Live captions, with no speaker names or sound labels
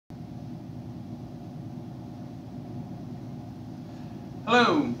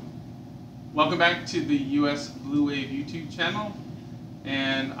Hello, welcome back to the Usbluewave YouTube channel,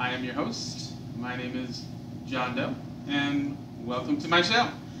 and I am your host. My name is JONDOUGH, and welcome to my show.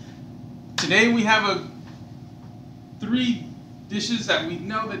 Today we have three dishes that we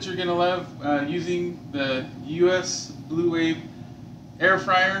know that you're going to love using the Usbluewave air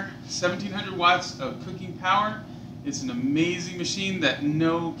fryer, 1700 watts of cooking power. It's an amazing machine that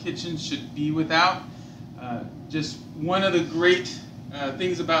no kitchen should be without. Just one of the great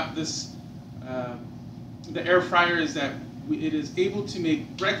things about this, the air fryer, is that it is able to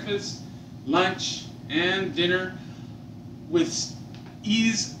make breakfast, lunch, and dinner with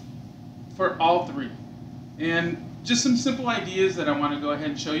ease for all three. And just some simple ideas that I want to go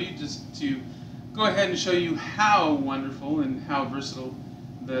ahead and show you, just to go ahead and show you how wonderful and how versatile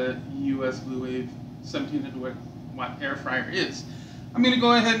the Usbluewave 1700 watt air fryer is. I'm going to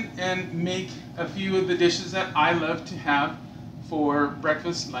go ahead and make a few of the dishes that I love to have for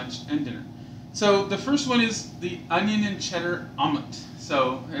breakfast, lunch, and dinner. So the first one is the onion and cheddar omelet.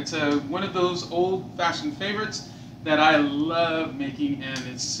 So it's one of those old-fashioned favorites that I love making, and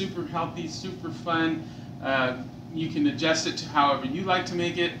it's super healthy, super fun. You can adjust it to however you like to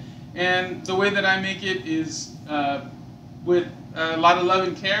make it, and the way that I make it is with a lot of love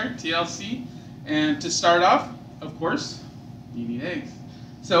and care, TLC. And to start off, of course, you need eggs.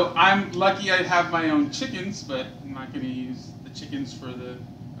 So I'm lucky I have my own chickens, but I'm not going to use the chickens for the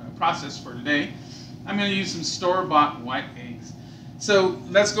process for today. I'm going to use some store-bought white eggs. So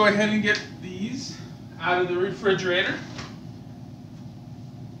let's go ahead and get these out of the refrigerator.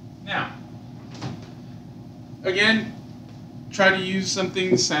 Now, again, try to use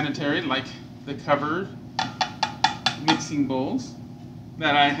something sanitary like the covered mixing bowls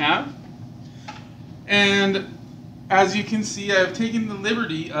that I have. And as you can see, I've taken the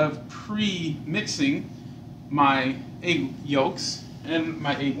liberty of pre-mixing my egg yolks and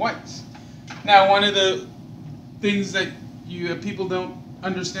my egg whites. Now, one of the things that people don't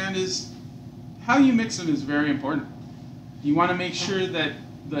understand is how you mix them is very important. You want to make sure that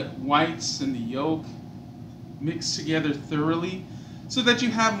the whites and the yolk mix together thoroughly so that you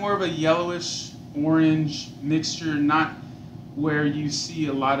have more of a yellowish orange mixture, not where you see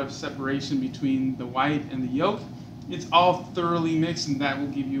a lot of separation between the white and the yolk. It's all thoroughly mixed, and that will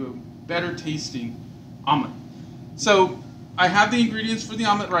give you a better tasting omelet. So I have the ingredients for the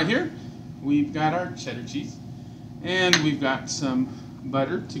omelet right here. We've got our cheddar cheese, and we've got some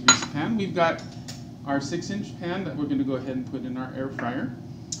butter to grease the pan. We've got our 6-inch pan that we're going to go ahead and put in our air fryer.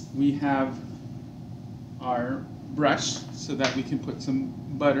 We have our brush so that we can put some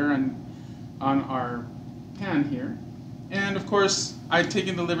butter on our pan here. And of course, I've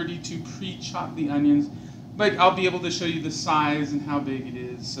taken the liberty to pre-chop the onions, but I'll be able to show you the size and how big it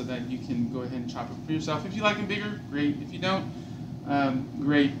is so that you can go ahead and chop it for yourself. If you like them bigger, great. If you don't,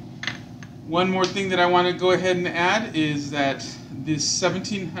 great. One more thing that I want to go ahead and add is that this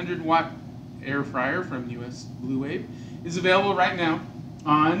 1700 watt air fryer from Usbluewave is available right now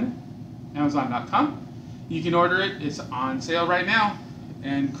on Amazon.com. You can order it. It's on sale right now.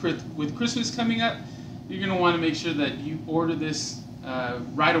 And with Christmas coming up, you're going to want to make sure that you order this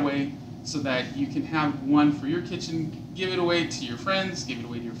right away so that you can have one for your kitchen, give it away to your friends, give it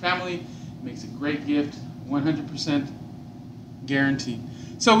away to your family. It makes a great gift, 100% guaranteed.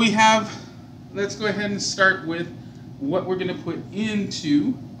 So let's go ahead and start with what we're going to put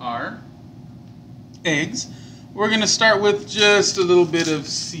into our eggs. We're going to start with just a little bit of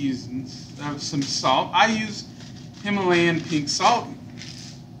some salt. I use Himalayan pink salt.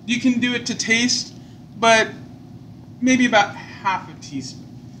 You can do it to taste, but maybe about half a teaspoon.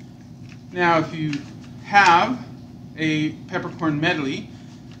 Now, if you have a peppercorn medley,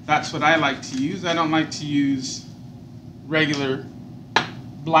 that's what I like to use. I don't like to use regular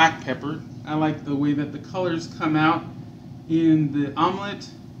black pepper. I like the way that the colors come out in the omelet.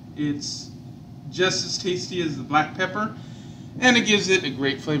 It's just as tasty as the black pepper, and it gives it a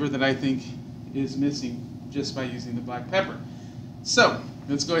great flavor that I think is missing just by using the black pepper. So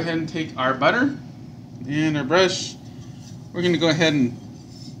let's go ahead and take our butter and our brush. We're going to go ahead and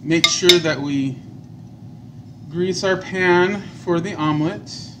make sure that we grease our pan for the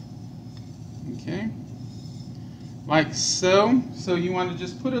omelet. Okay, like so. So you want to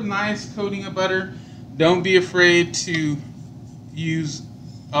just put a nice coating of butter. Don't be afraid to use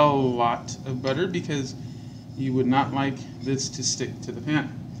a lot of butter because you would not like this to stick to the pan.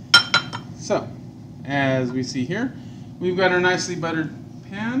 So, as we see here, we've got our nicely buttered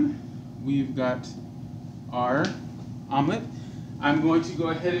pan. We've got our omelet. I'm going to go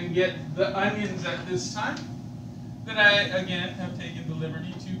ahead and get the onions at this time that I, again, have taken the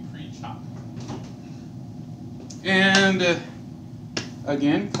liberty to pre-chop. And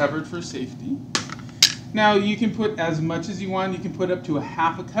Again, covered for safety. Now you can put as much as you want. You can put up to a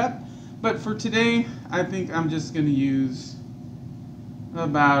half a cup. But for today, I think I'm just going to use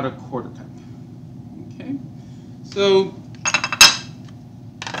about a quarter cup. Okay. So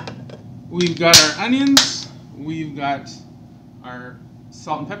we've got our onions. We've got our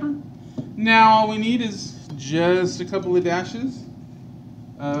salt and pepper. Now all we need is just a couple of dashes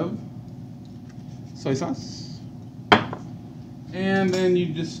of soy sauce. And then you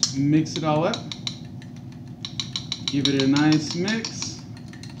just mix it all up. Give it a nice mix.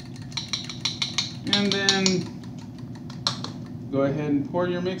 And then go ahead and pour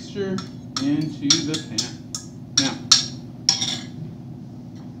your mixture into the pan.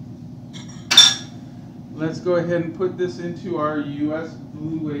 Let's go ahead and put this into our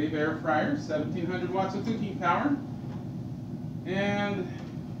Usbluewave air fryer, 1700 watts of cooking power. And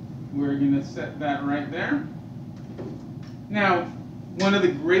we're going to set that right there. Now, one of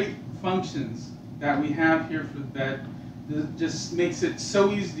the great functions that we have here for that just makes it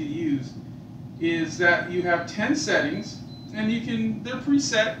so easy to use is that you have 10 settings, and they're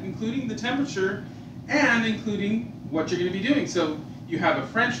preset, including the temperature and including what you're going to be doing. So you have a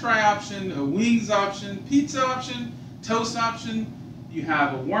French fry option, a wings option, pizza option, toast option. You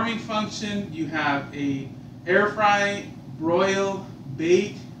have a warming function. You have a air fry, broil,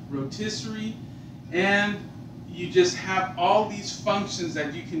 bake, rotisserie, and you just have all these functions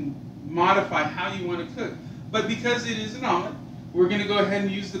that you can modify how you want to cook. But because it is an omelet, we're going to go ahead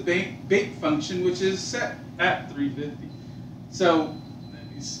and use the bake function, which is set at 350. So let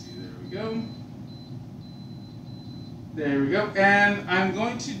me see. There we go. There we go. And I'm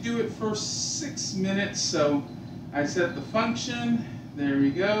going to do it for 6 minutes. So I set the function. There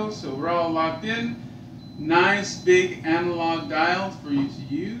we go. So we're all locked in. Nice big analog dial for you to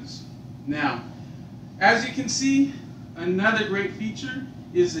use. Now, as you can see, another great feature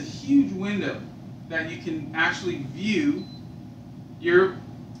is a huge window that you can actually view your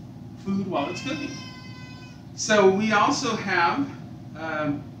food while it's cooking. So we also have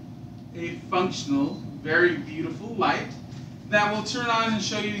a functional, very beautiful light that will turn on and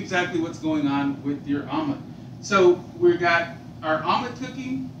show you exactly what's going on with your omelet. So we've got our omelet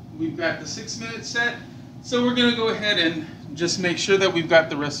cooking, we've got the 6 minute set, so we're going to go ahead and just make sure that we've got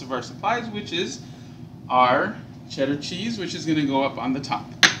the rest of our supplies, which is our cheddar cheese, which is going to go up on the top.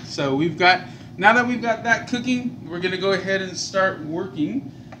 So now that we've got that cooking, we're going to go ahead and start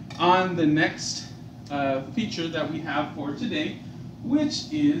working on the next feature that we have for today,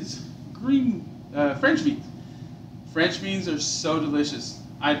 which is French beans. French beans are so delicious.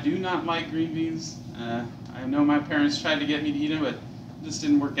 I do not like green beans. I know my parents tried to get me to eat them, but it just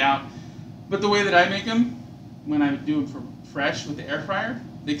didn't work out. But the way that I make them, when I do them for fresh with the air fryer,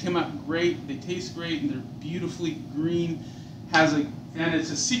 they come out great, they taste great, and they're beautifully green. And it's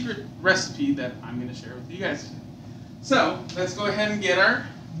a secret recipe that I'm going to share with you guys today. So let's go ahead and get our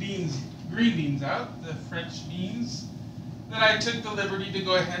green beans out, the French beans that I took the liberty to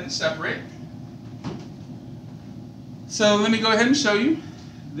go ahead and separate. So let me go ahead and show you.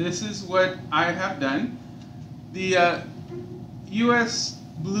 This is what I have done. The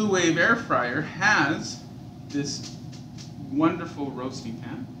Usbluewave air fryer has this wonderful roasting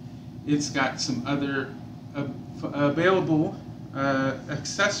pan. It's got some other available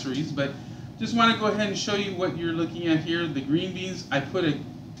accessories, but just want to go ahead and show you what you're looking at here. The green beans, I put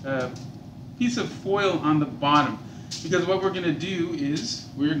a piece of foil on the bottom because what we're going to do is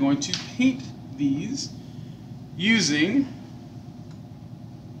we're going to paint these using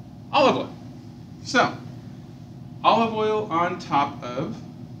olive oil. So, olive oil on top of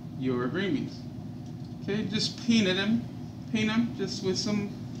your green beans. Okay, just paint them just with some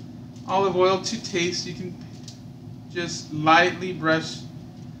olive oil to taste. You can just lightly brush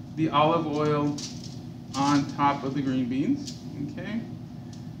the olive oil on top of the green beans, okay?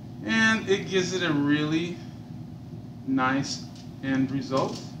 And it gives it a really nice end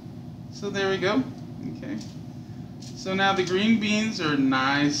result. So there we go, okay? So now the green beans are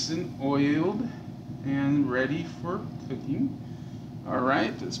nice and oiled and ready for cooking. All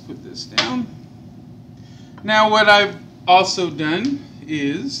right, let's put this down. Now what I've also done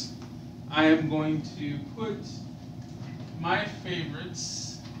is I am going to put my favorite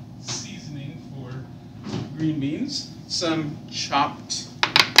seasoning for green beans, some chopped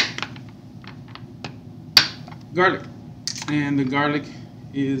garlic. And the garlic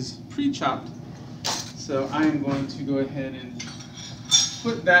is pre-chopped, so I am going to go ahead and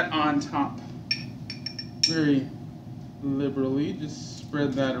put that on top very liberally. Just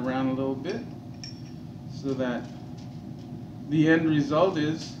spread that around a little bit so that the end result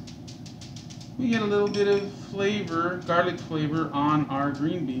is we get a little bit of flavor, garlic flavor on our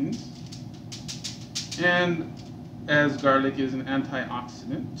green beans. And as garlic is an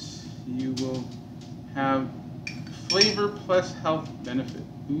antioxidant, you will have flavor plus health benefit.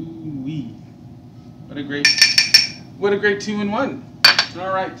 Ooh-wee. What a great 2-in-1.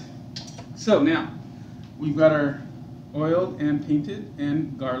 All right. So now we've got our oiled and painted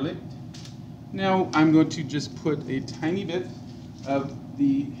and garlic. Now I'm going to just put a tiny bit of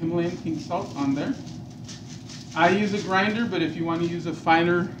the Himalayan pink salt on there. I use a grinder, but if you want to use a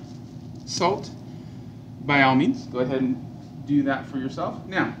finer salt, by all means, go ahead and do that for yourself.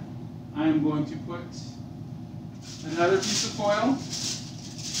 Now, I'm going to put another piece of foil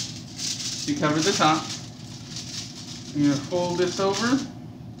to cover the top. I'm going to fold this over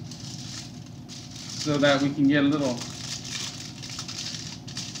so that we can get a little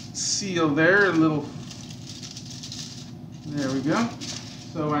seal there, a little, there we go.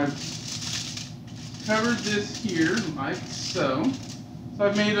 So I've covered this here like so. So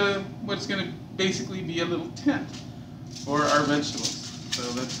I've made what's going to basically be a little tent for our vegetables. So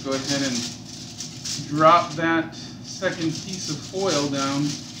let's go ahead and drop that second piece of foil down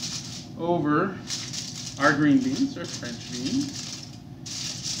over our green beans, or French beans.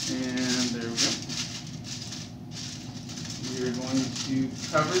 And there we go. We're going to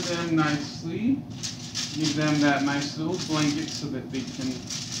cover them nicely, give them that nice little blanket so that they can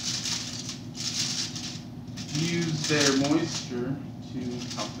use their moisture to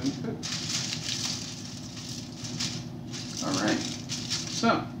help them cook. All right,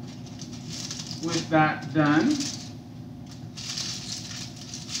 so with that done,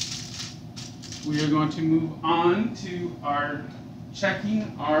 we are going to move on to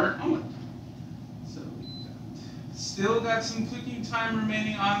checking our omelet. So we've still got some cooking time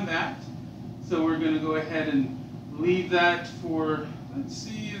remaining on that. So we're going to go ahead and leave that for, let's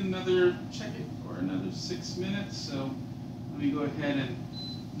see, check it for another 6 minutes. So let me go ahead and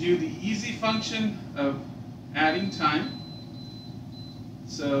do the easy function of adding time.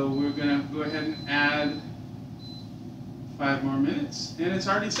 So we're going to go ahead and add 5 more minutes, and it's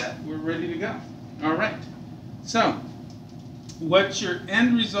already set. We're ready to go. All right. So what your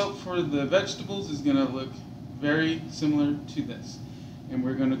end result for the vegetables is going to look very similar to this. And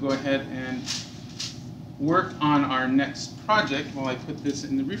we're going to go ahead and work on our next project while I put this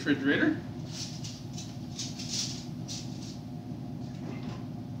in the refrigerator.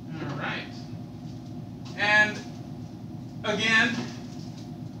 All right. And again,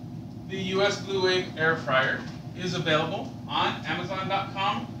 the Usbluewave air fryer is available on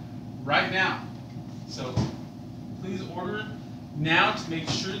Amazon.com right now. So please order now to make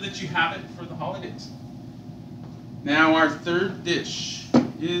sure that you have it for the holidays. Now our third dish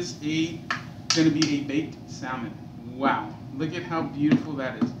is going to be a baked salmon. Wow, look at how beautiful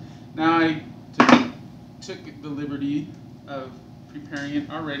that is. Now I took the liberty of preparing it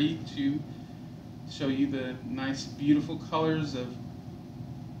already to show you the nice beautiful colors of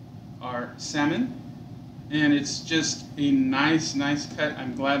our salmon, and it's just a nice cut.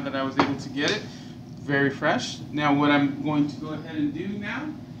 I'm glad that I was able to get it very fresh. Now what I'm going to go ahead and do now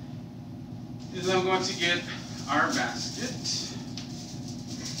is I'm going to get our basket,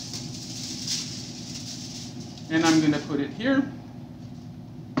 and I'm going to put it here.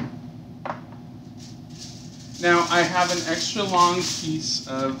 Now I have an extra long piece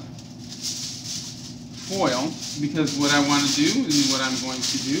of foil because what I want to do and what I'm going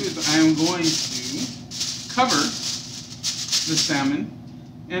to do is I am going to cover the salmon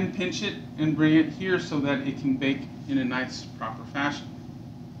and pinch it and bring it here so that it can bake in a nice proper fashion.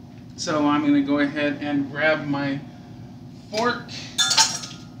 So I'm going to go ahead and grab my fork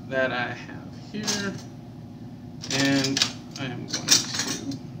that I have here, and I am going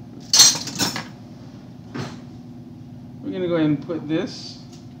to, we're going to go ahead and put this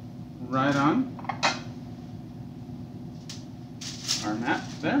right on our mat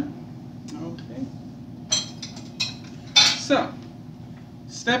there. Okay. So,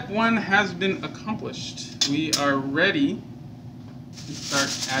 step 1 has been accomplished. We are ready to start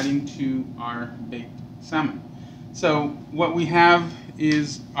adding to our baked salmon. So what we have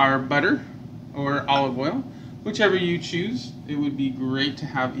is our butter or olive oil, whichever you choose. It would be great to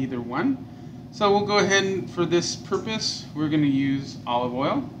have either one. So we'll go ahead and for this purpose we're going to use olive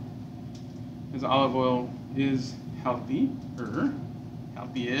oil, because olive oil is healthy-ish,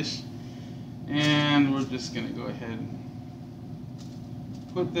 and we're just going to go ahead and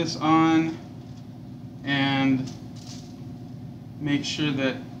put this on and make sure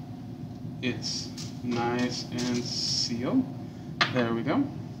that it's nice and sealed. There we go.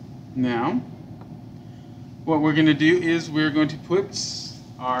 Now what we're going to do is we're going to put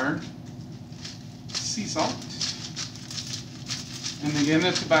our sea salt. And again,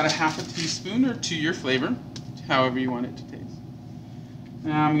 that's about a ½ teaspoon or to your flavor, however you want it to taste.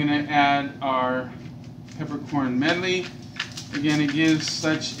 Now I'm going to add our peppercorn medley. Again, it gives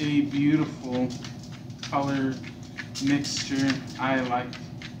such a beautiful color mixture. I like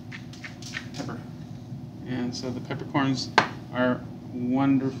pepper. And so the peppercorns are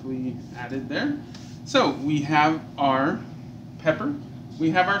wonderfully added there. So we have our pepper,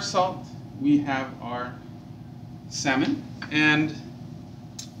 we have our salt, we have our salmon, and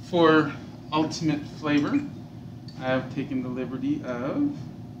for ultimate flavor, I have taken the liberty of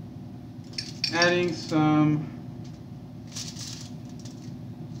adding some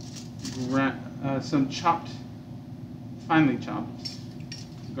chopped, finely chopped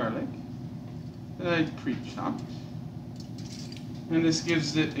garlic that I pre-chopped. And this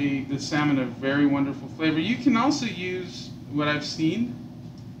gives it the salmon a very wonderful flavor. You can also use what I've seen,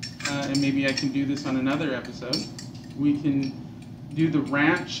 and maybe I can do this on another episode. We can do the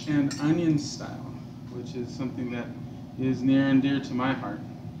ranch and onion style, which is something that is near and dear to my heart.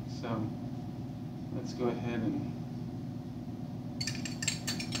 So let's go ahead and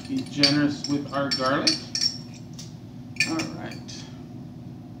be generous with our garlic. All right.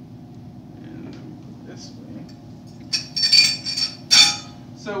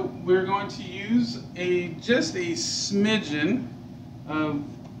 So we're going to use just a smidgen of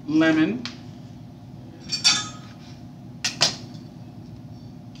lemon.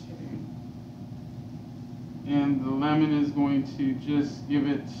 Okay. And the lemon is going to just give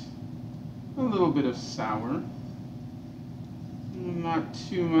it a little bit of sour. Not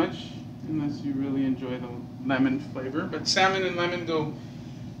too much, unless you really enjoy the lemon flavor. But salmon and lemon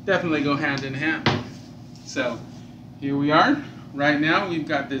definitely go hand in hand. So here we are. Right now we've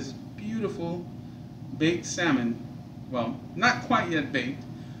got this beautiful baked salmon. Well, not quite yet baked,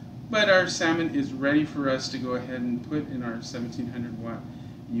 but our salmon is ready for us to go ahead and put in our 1700 watt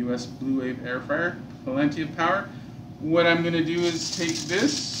Usbluewave air fryer. Plenty of power. What I'm going to do is take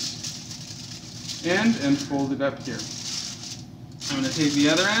this end and fold it up here. I'm going to take the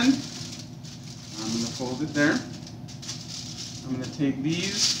other end. I'm going to fold it there. I'm going to take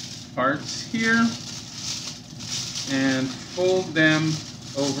these parts here and fold them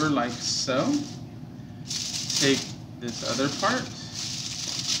over like so. Take this other part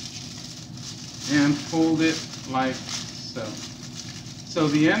and fold it like so. So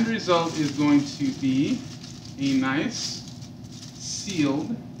the end result is going to be a nice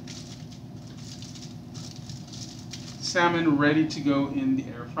sealed salmon ready to go in the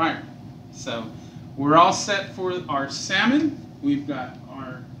air fryer. So we're all set for our salmon. We've got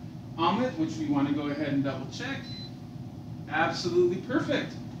our omelet, which we want to go ahead and double check. Absolutely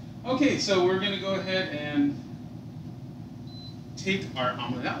perfect. Okay, so we're going to go ahead and take our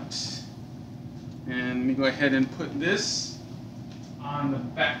omelet out. And let me go ahead and put this on the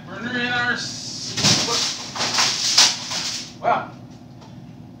back burner in our... Wow,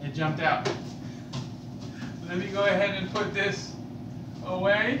 it jumped out. Let me go ahead and put this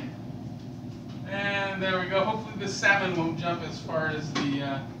away. And there we go. Hopefully the salmon won't jump as far as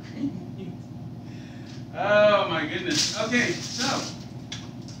the oh my goodness. Okay, so,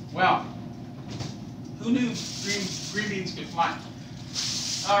 well, who knew green beans could fly?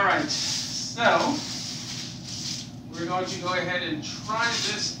 All right, so we're going to go ahead and try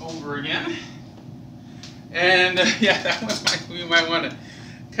this over again. And yeah, that one we might want to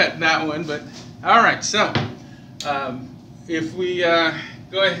cut that one, but all right. So if we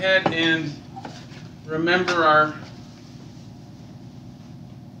go ahead and remember our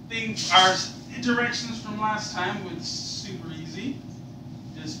directions from last time, was super easy.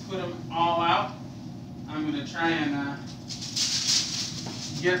 Just put them all out. I'm going to try and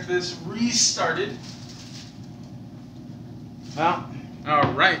get this restarted. Well,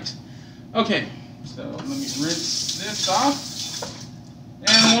 all right. Okay, so let me rinse this off.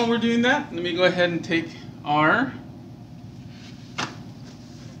 And while we're doing that, let me go ahead and take our...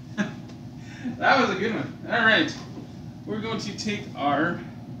 That was a good one. All right. We're going to take our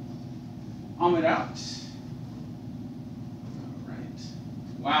omelet out. All right.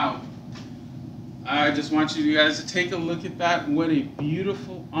 Wow. I just want you guys to take a look at that. What a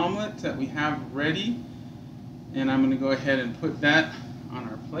beautiful omelet that we have ready. And I'm going to go ahead and put that on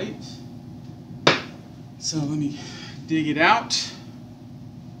our plate. So let me dig it out.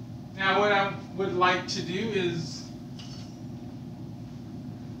 Now what I would like to do is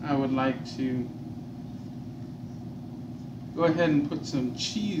I would like to go ahead and put some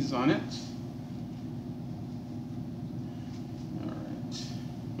cheese on it. All right.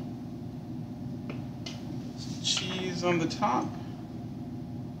 Some cheese on the top.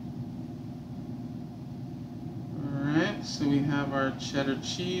 right, so we have our cheddar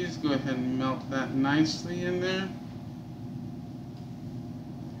cheese. Go ahead and melt that nicely in there.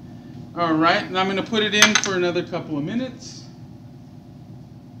 All right, and I'm going to put it in for another couple of minutes.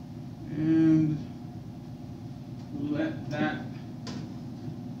 And let that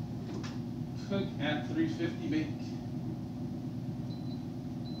cook at 350 bake.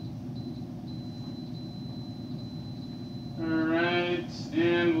 All right,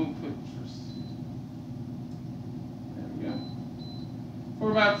 and we'll put there we go.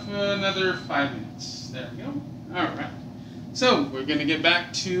 For about another 5 minutes. There we go. All right. So we're going to get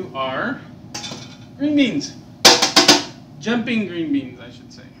back to our green beans. Jumping green beans, I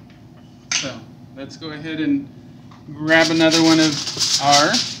should say. So let's go ahead and grab another one of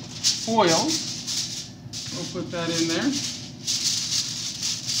our foils. We'll put that in there.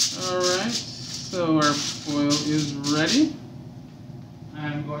 All right. So our foil is ready.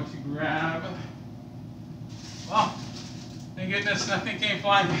 I'm going to grab, oh, thank goodness nothing came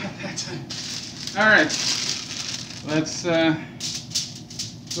flying at that time. All right, let's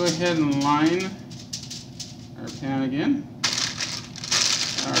go ahead and line our pan again.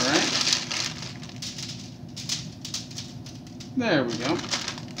 All right, there we go.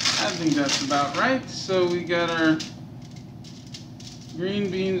 I think that's about right. So we got our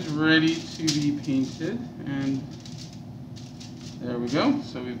green beans ready to be painted, and there we go.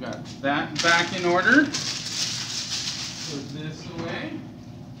 So we've got that back in order. Put this away.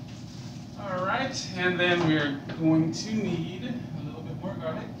 All right, and then we're going to need a little bit more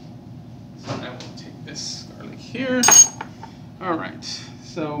garlic. So I will take this garlic here. All right,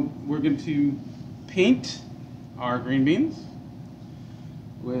 so we're going to paint our green beans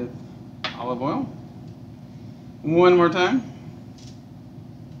with olive oil. One more time.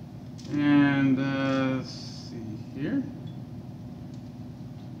 And let's see here.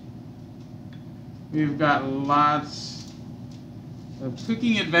 We've got lots of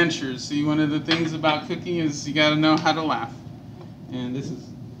cooking adventures. See, one of the things about cooking is you got to know how to laugh. And this is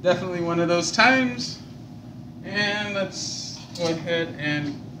definitely one of those times. And let's go ahead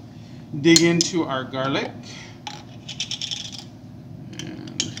and dig into our garlic.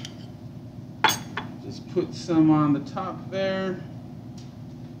 And just put some on the top there.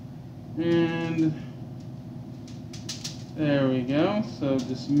 And there we go. So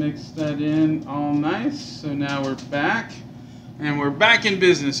just mix that in all nice. So now we're back. And we're back in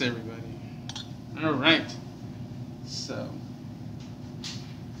business, everybody. All right. So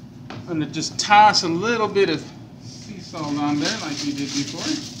I'm going to just toss a little bit of sea salt on there like we did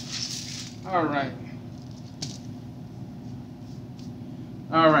before. All right.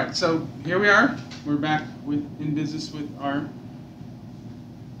 All right. So here we are. We're back in business with our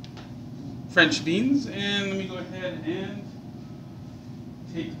French beans, and let me go ahead and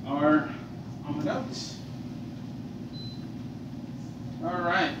take our omelet out. All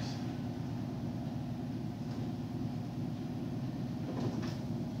right.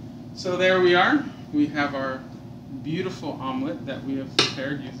 So there we are. We have our beautiful omelet that we have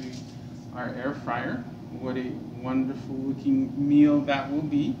prepared using our air fryer. What a wonderful looking meal that will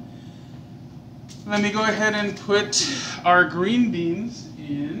be. Let me go ahead and put our green beans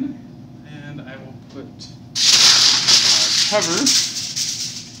in. And I will put our cover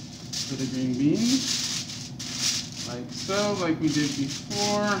for the green beans, like so, like we did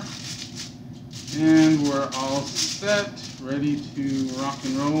before. And we're all set, ready to rock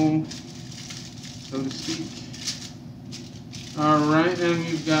and roll, so to speak. All right, and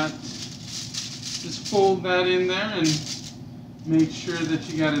we've got, just fold that in there and make sure that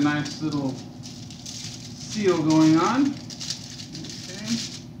you got a nice little seal going on.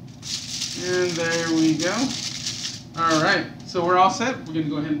 And there we go. All right, so we're all set. We're going to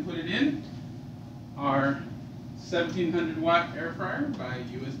go ahead and put it in our 1700 watt air fryer by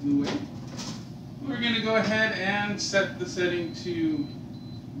Usbluewave. We're going to go ahead and set the setting to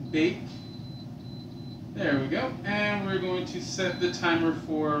bake. There we go. And we're going to set the timer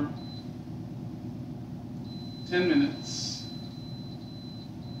for 10 minutes.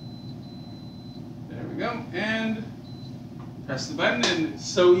 There we go. And press the button, and it's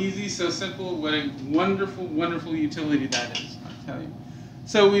so easy, so simple. What a wonderful, wonderful utility that is, I tell you.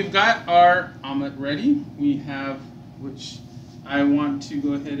 So we've got our omelet ready. We have, which I want to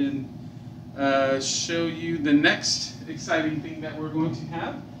go ahead and show you the next exciting thing that we're going to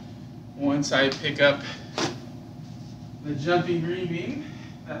have once I pick up the jumping green bean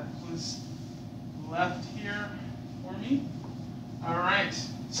that was left here for me. All right,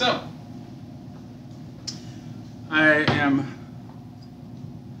 so I am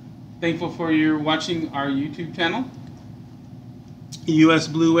thankful for your watching our YouTube channel,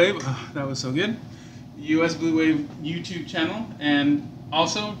 Usbluewave. Oh, that was so good. Usbluewave YouTube channel, and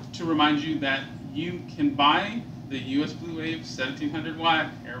also to remind you that you can buy the Usbluewave 1700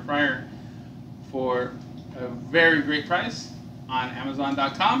 watt air fryer for a very great price on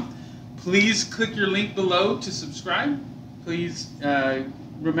Amazon.com. Please click your link below to subscribe. Please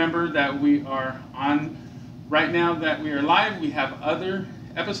remember that we are on, right now that we are live, we have other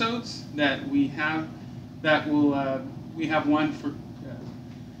episodes that we have that will, we have one for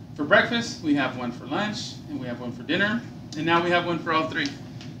breakfast, we have one for lunch, and we have one for dinner, and now we have one for all three.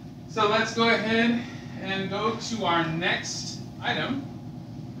 So let's go ahead and go to our next item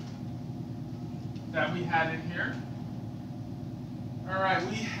that we had in here. All right,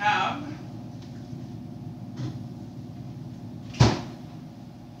 we have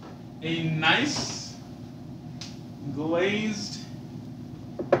a nice glazed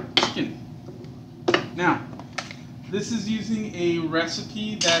chicken. Now, this is using a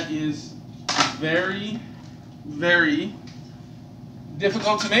recipe that is very, very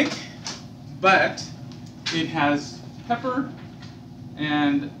difficult to make, but it has pepper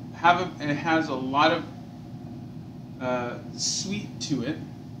and it has a lot of sweet to it.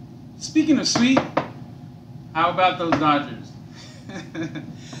 Speaking of sweet, how about those Dodgers?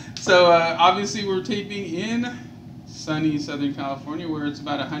 So obviously we're taping in sunny Southern California where it's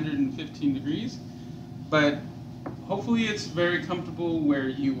about 115 degrees, but hopefully it's very comfortable where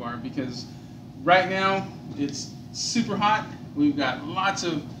you are, because right now it's super hot. We've got lots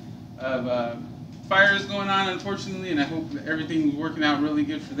of fires going on, unfortunately, and I hope that everything's working out really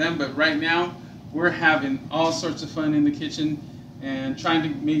good for them. But right now we're having all sorts of fun in the kitchen and trying to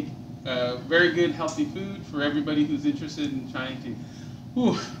make very good, healthy food for everybody who's interested in trying to.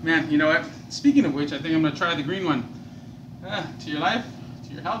 Whew, man, you know what? Speaking of which, I think I'm going to try the green one. To your life,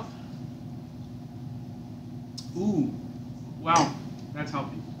 to your health. Ooh, wow, that's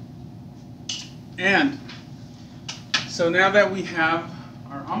healthy. And so now that we have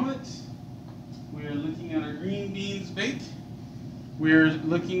our omelet, we're looking at our green beans baked. We're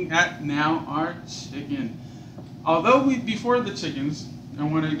looking at now our chicken. Although before the chickens, I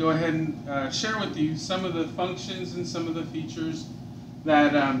want to go ahead and share with you some of the functions and some of the features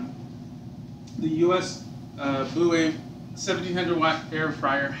that the Usbluewave 1700 watt air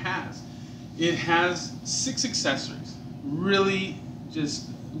fryer has. It has 6 accessories. Really, just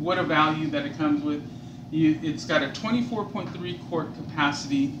what a value that it comes with. It's got a 24.3 quart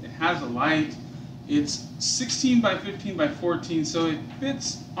capacity. It has a light. It's 16 by 15 by 14, so it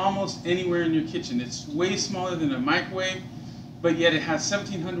fits almost anywhere in your kitchen. It's way smaller than a microwave, but yet it has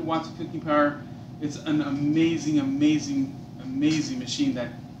 1700 watts of cooking power. It's an amazing, amazing, amazing machine that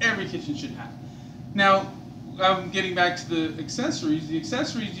every kitchen should have. Now, getting back to the accessories,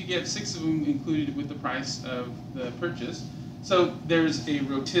 you get 6 of them included with the price of the purchase. So there's a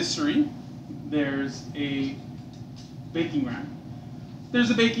rotisserie, there's a baking rack,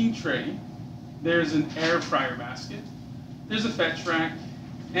 there's a baking tray, there's an air fryer basket, there's a fetch rack,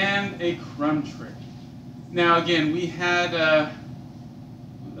 and a crumb tray. Now again, we had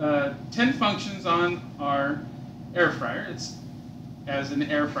 10 functions on our air fryer. It's as an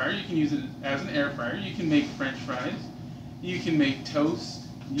air fryer. You can use it as an air fryer. You can make French fries. You can make toast.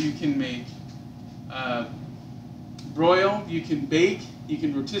 You can make broil. You can bake. You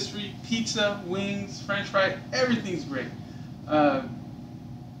can rotisserie, pizza, wings, French fry. Everything's great.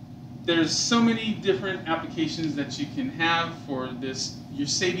 There's so many different applications that you can have for this. You're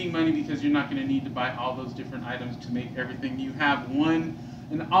saving money because you're not going to need to buy all those different items to make everything. You have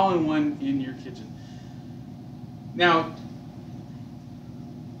an all-in-one in your kitchen. Now,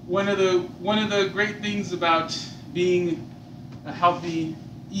 one of the great things about being a healthy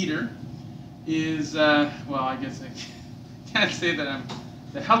eater is, well, I guess I can't say that I'm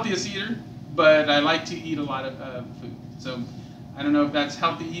the healthiest eater, but I like to eat a lot of food. So I don't know if that's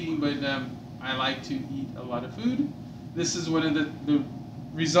healthy eating, but I like to eat a lot of food. This is one of the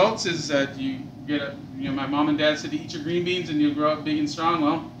results is that you get my mom and dad said to eat your green beans and you'll grow up big and strong.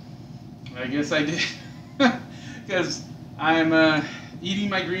 Well, I guess I did, because I'm eating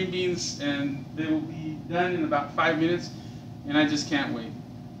my green beans and they will be done in about 5 minutes, and I just can't wait.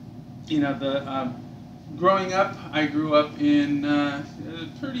 You know, growing up, I grew up in a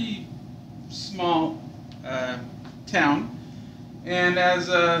pretty small town, and as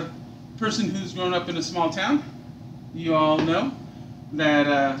a person who's grown up in a small town, you all know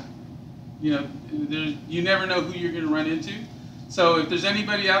that you never know who you're going to run into. So if there's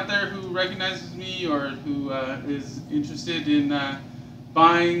anybody out there who recognizes me or who is interested in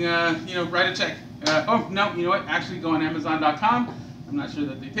buying, write a check. Oh, no, you know what? Actually, go on Amazon.com. I'm not sure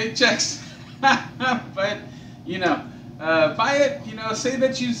that they take checks, but, buy it. You know, say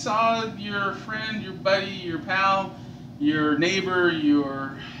that you saw your friend, your buddy, your pal, your neighbor,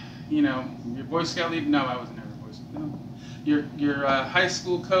 your Boy Scout leader. No, I was never a Boy Scout. No. Your high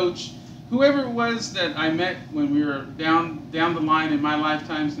school coach, whoever it was that I met when we were down the line in my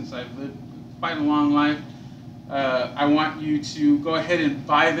lifetime, since I've lived quite a long life. I want you to go ahead and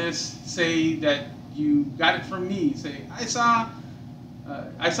buy this. Say that you got it from me. Say, I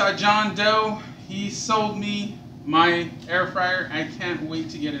saw John Doe. He sold me my air fryer. I can't wait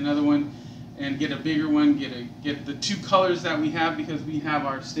to get another one and get a bigger one. Get the 2 colors that we have, because we have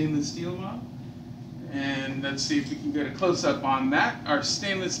our stainless steel model. And let's see if we can get a close-up on that. Our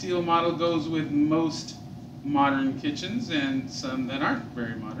stainless steel model goes with most modern kitchens and some that aren't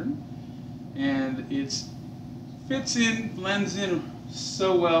very modern. And it fits in, blends in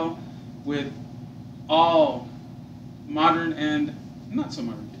so well with all modern and not so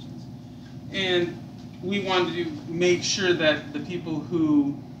modern kitchens. And we wanted to make sure that the people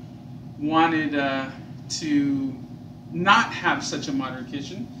who wanted to not have such a modern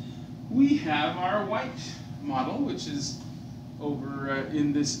kitchen, we have our white model, which is over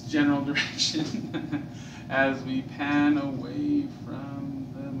in this general direction as we pan away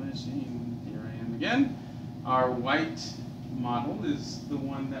from the machine. Here I am again. Our white model is the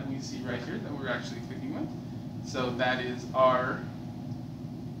one that we see right here that we're actually cooking with. So that is our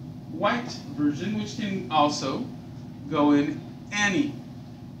white version, which can also go in any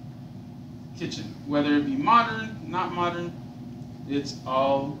kitchen, whether it be modern, not modern. It's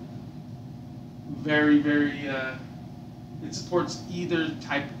all very, very, it supports either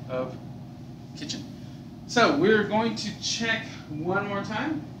type of kitchen. So we're going to check one more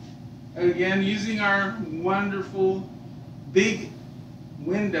time. Again, using our wonderful big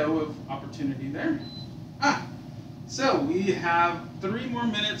window of opportunity there. So we have 3 more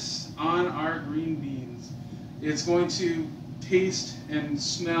minutes on our green beans. It's going to taste and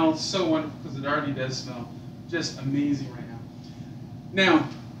smell so wonderful, because it already does smell just amazing right now. Now,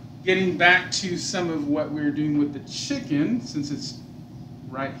 getting back to some of what we're doing with the chicken, since it's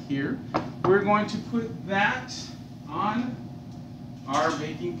right here, we're going to put that on our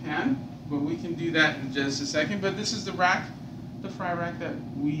baking pan, but we can do that in just a second. But this is the rack, the fry rack that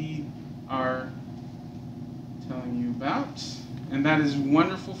we are telling you about, and that is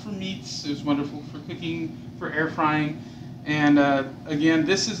wonderful for meats. It's wonderful for cooking, for air frying, and again,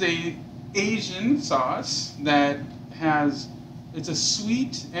 this is a Asian sauce that has, it's a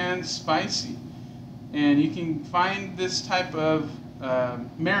sweet and spicy, and you can find this type of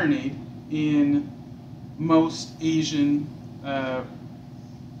marinade in most Asian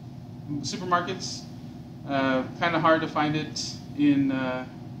supermarkets. Kind of hard to find it in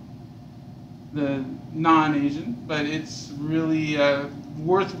the non-Asian, but it's really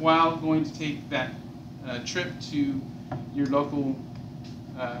worthwhile going to take that trip to your local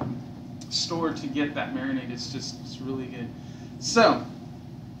store to get that marinade. It's really good. So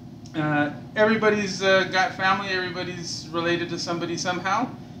everybody's got family, everybody's related to somebody somehow.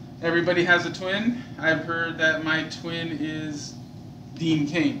 Everybody has a twin. I've heard that my twin is Dean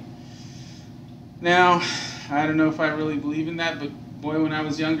Cain. Now, I don't know if I really believe in that, but boy, when I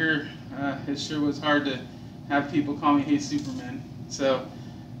was younger, it sure was hard to have people call me, "Hey, Superman." So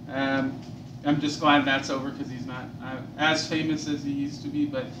I'm just glad that's over, because he's not as famous as he used to be,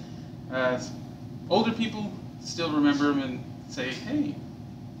 but older people still remember him and say, "Hey,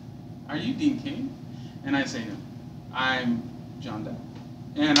 are you Dean Cain?" And I say, "No, I'm John Doe.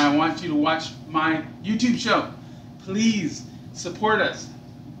 And I want you to watch my YouTube show. Please support us.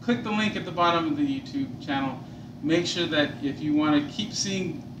 Click the link at the bottom of the YouTube channel. Make sure that if you want to keep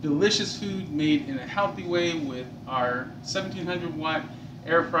seeing delicious food made in a healthy way with our 1700 watt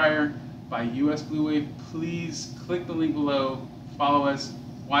air fryer by Usbluewave, please click the link below, follow us,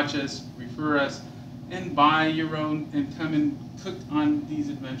 watch us, refer us, and buy your own and come and cook on these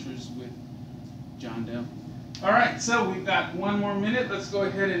adventures with John Doe. All right, so we've got 1 more minute. Let's go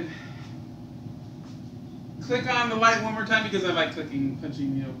ahead and click on the light one more time, because I like clicking,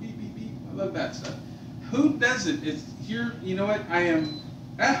 punching, beep, beep, beep. I love that stuff. Who doesn't? It's here. You know what? I am.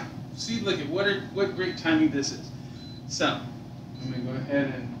 See, look at what great timing this is. So I'm gonna go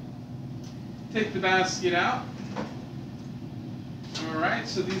ahead and take the basket out. All right.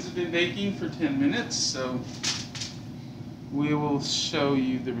 So these have been baking for 10 minutes. So we will show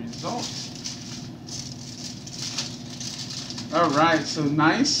you the results. All right. So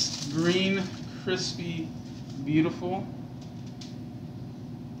nice, green, crispy, beautiful.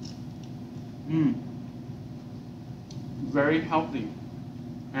 Very healthy.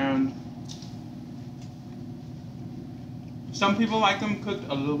 And some people like them cooked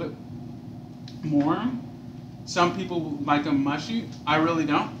a little bit more. Some people like them mushy. I really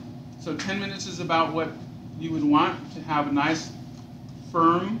don't. So 10 minutes is about what you would want to have a nice,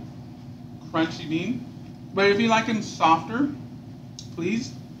 firm, crunchy bean. But if you like them softer,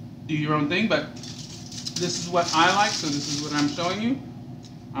 please do your own thing. But this is what I like, so this is what I'm showing you.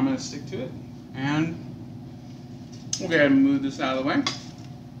 I'm going to stick to it. And we'll go ahead and move this out of the way.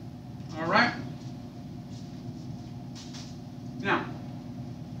 All right. Now,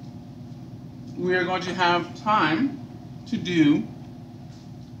 we are going to have time to do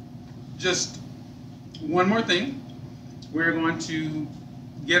just one more thing. We're going to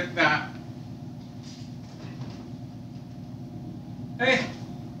get that. Hey,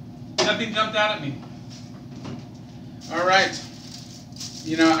 nothing jumped out at me. All right.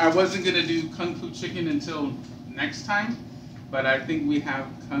 You know, I wasn't going to do Kung Fu chicken until next time, but I think we have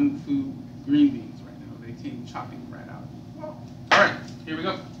Kung Fu green beans right now. They came chopping right out. All right, here we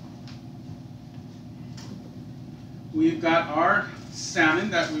go. We've got our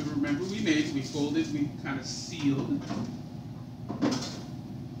salmon that we remember we made. We folded, we kind of sealed.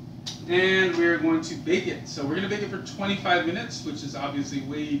 And we're going to bake it. So we're going to bake it for 25 minutes, which is obviously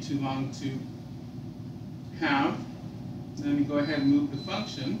way too long to have. Let me go ahead and move the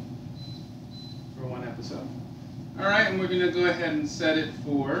function for one episode. All right, and we're going to go ahead and set it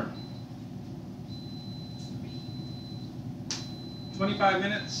for 25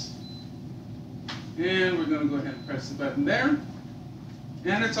 minutes. And we're going to go ahead and press the button there.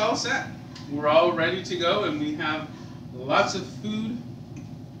 And it's all set. We're all ready to go, and we have lots of food.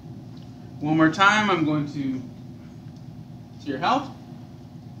 One more time, I'm going to your health.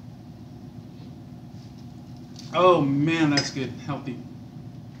 Oh man, that's good, healthy.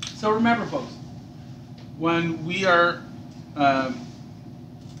 So remember folks, when we are,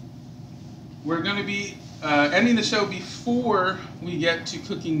 we're going to be ending the show before we get to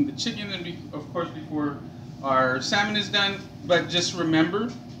cooking the chicken, and of course before our salmon is done. But just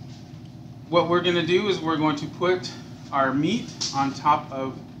remember, what we're going to do is we're going to put our meat on top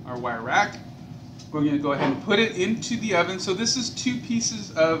of our wire rack. We're going to go ahead and put it into the oven. So this is 2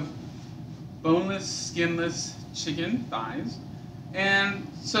 pieces of boneless, skinless chicken thighs. And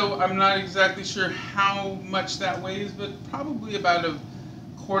so I'm not exactly sure how much that weighs, but probably about a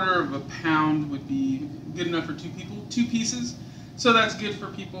quarter of a pound would be good enough for 2 people, 2 pieces. So that's good for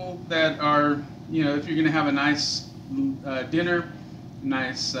people that are, you know, if you're going to have a nice dinner,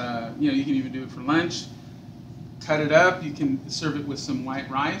 nice, you know, you can even do it for lunch. Cut it up. You can serve it with some white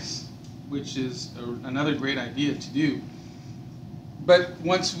rice, which is another great idea to do. But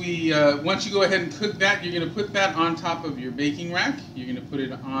once you go ahead and cook that, you're going to put that on top of your baking rack. You're going to put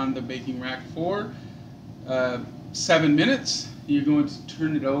it on the baking rack for 7 minutes. You're going to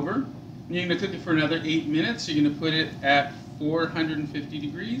turn it over. You're going to cook it for another 8 minutes. You're going to put it at 450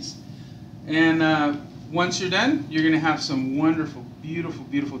 degrees. And once you're done, you're going to have some wonderful, beautiful,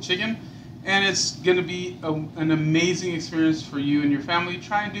 beautiful chicken. And it's going to be an amazing experience for you and your family.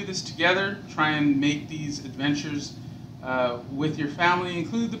 Try and do this together. Try and make these adventures with your family.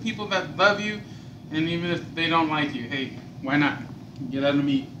 Include the people that love you. And even if they don't like you, hey, why not? Get out of the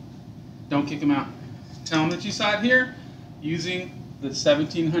meat. Don't kick them out. Tell them that you saw it here using the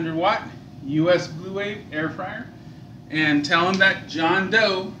 1700 watt Usbluewave air fryer. And tell them that John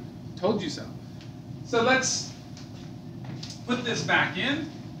Doe told you so. So let's put this back in.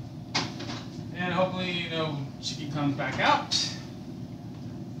 And hopefully, you know, chicken comes back out.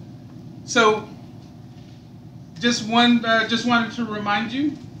 So, just wanted to remind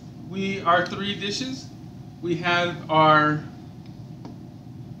you, our 3 dishes. We have our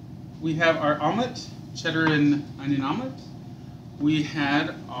omelet, cheddar and onion omelet. We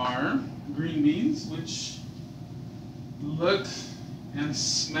had our green beans, which look and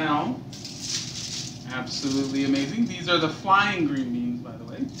smell absolutely amazing. These are the flying green beans, by the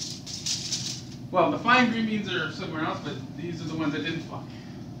way. Well, the flying green beans are somewhere else, but these are the ones that didn't fly.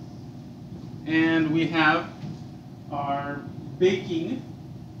 And we have our baking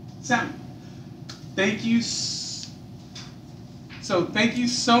salmon. Thank you. So thank you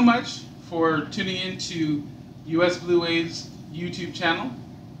so much for tuning in to Usbluewave's YouTube channel.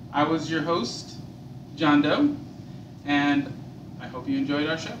 I was your host, John Doe, and I hope you enjoyed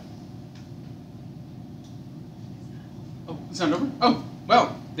our show. Oh, it's not over? Oh,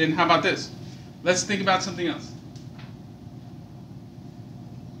 well, then how about this? Let's think about something else.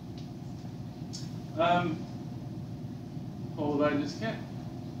 Hold on just a second.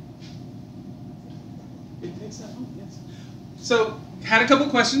 It takes that long, yes. So, had a couple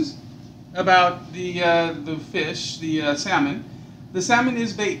questions about the fish, the salmon. The salmon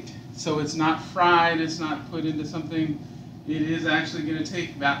is baked, so it's not fried, it's not put into something. it is actually going to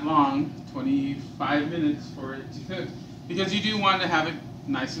take that long, 25 minutes for it to cook, because you do want to have it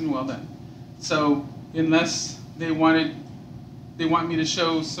nice and well done. So unless they want me to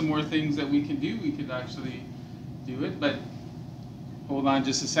show some more things that we can do, we could actually do it. But hold on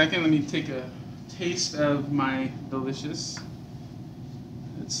just a second. Let me take a taste of my delicious.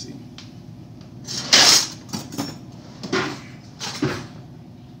 Let's see.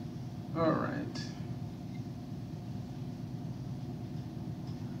 All right.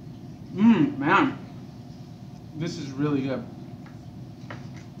 Man, this is really good.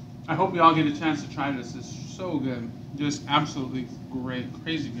 I hope you all get a chance to try this. It's so good. Just absolutely great.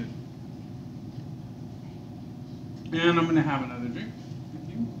 Crazy good. And I'm going to have another drink. Thank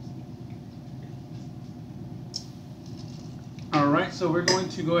you. All right, so we're going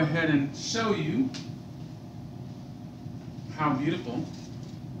to go ahead and show you how beautiful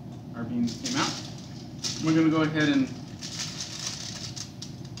our beans came out. We're going to go ahead and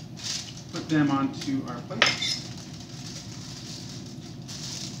put them onto our plate.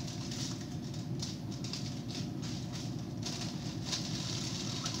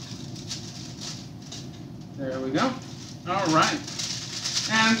 There we go. All right.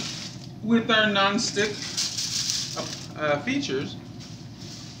 And with our non-stick features,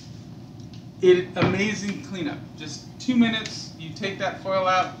 amazing cleanup. Just 2 minutes, you take that foil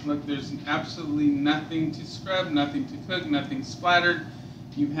out. Look, there's absolutely nothing to scrub, nothing to cook, nothing splattered.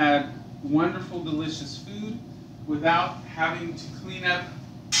 You've had wonderful, delicious food without having to clean up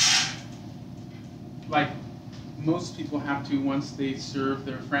like most people have to once they serve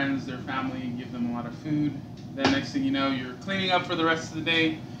their friends, their family, and give them a lot of food. Then next thing you know, you're cleaning up for the rest of the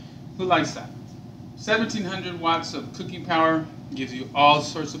day. Who likes that? 1700 watts of cooking power gives you all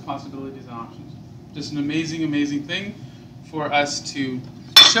sorts of possibilities and options. Just an amazing, amazing thing for us to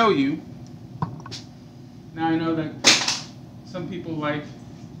show you. Now I know that some people like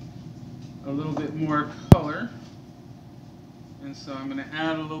a little bit more color, and so I'm going to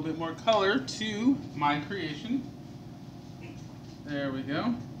add a little bit more color to my creation. There we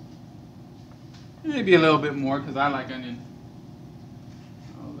go. Maybe a little bit more because I like onion.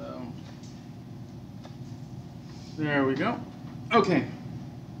 Although, there we go. Okay.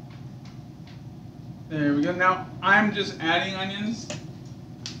 There we go. Now I'm just adding onions.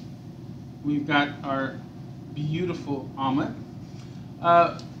 We've got our beautiful omelet.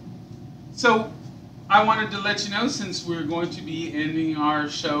 So I wanted to let you know, since we're going to be ending our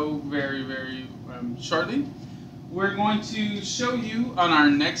show very, very shortly, we're going to show you on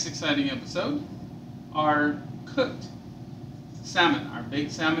our next exciting episode our cooked salmon, our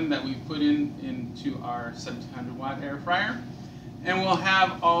baked salmon that we put into our 1700 watt air fryer. And we'll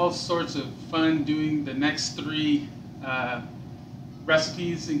have all sorts of fun doing the next 3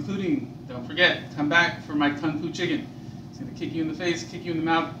 recipes, including, don't forget, come back for my Kung Fu chicken. It's going to kick you in the face, kick you in the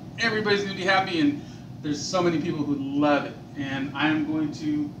mouth. Everybody's going to be happy, and there's so many people who love it. And I'm going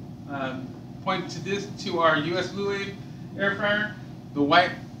to point to our Usbluewave air fryer, the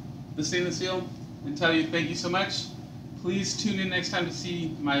white, the stainless steel, and tell you thank you so much. Please tune in next time to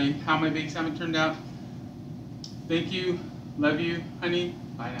see how my baked salmon turned out. Thank you. Love you, honey.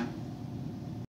 Bye now.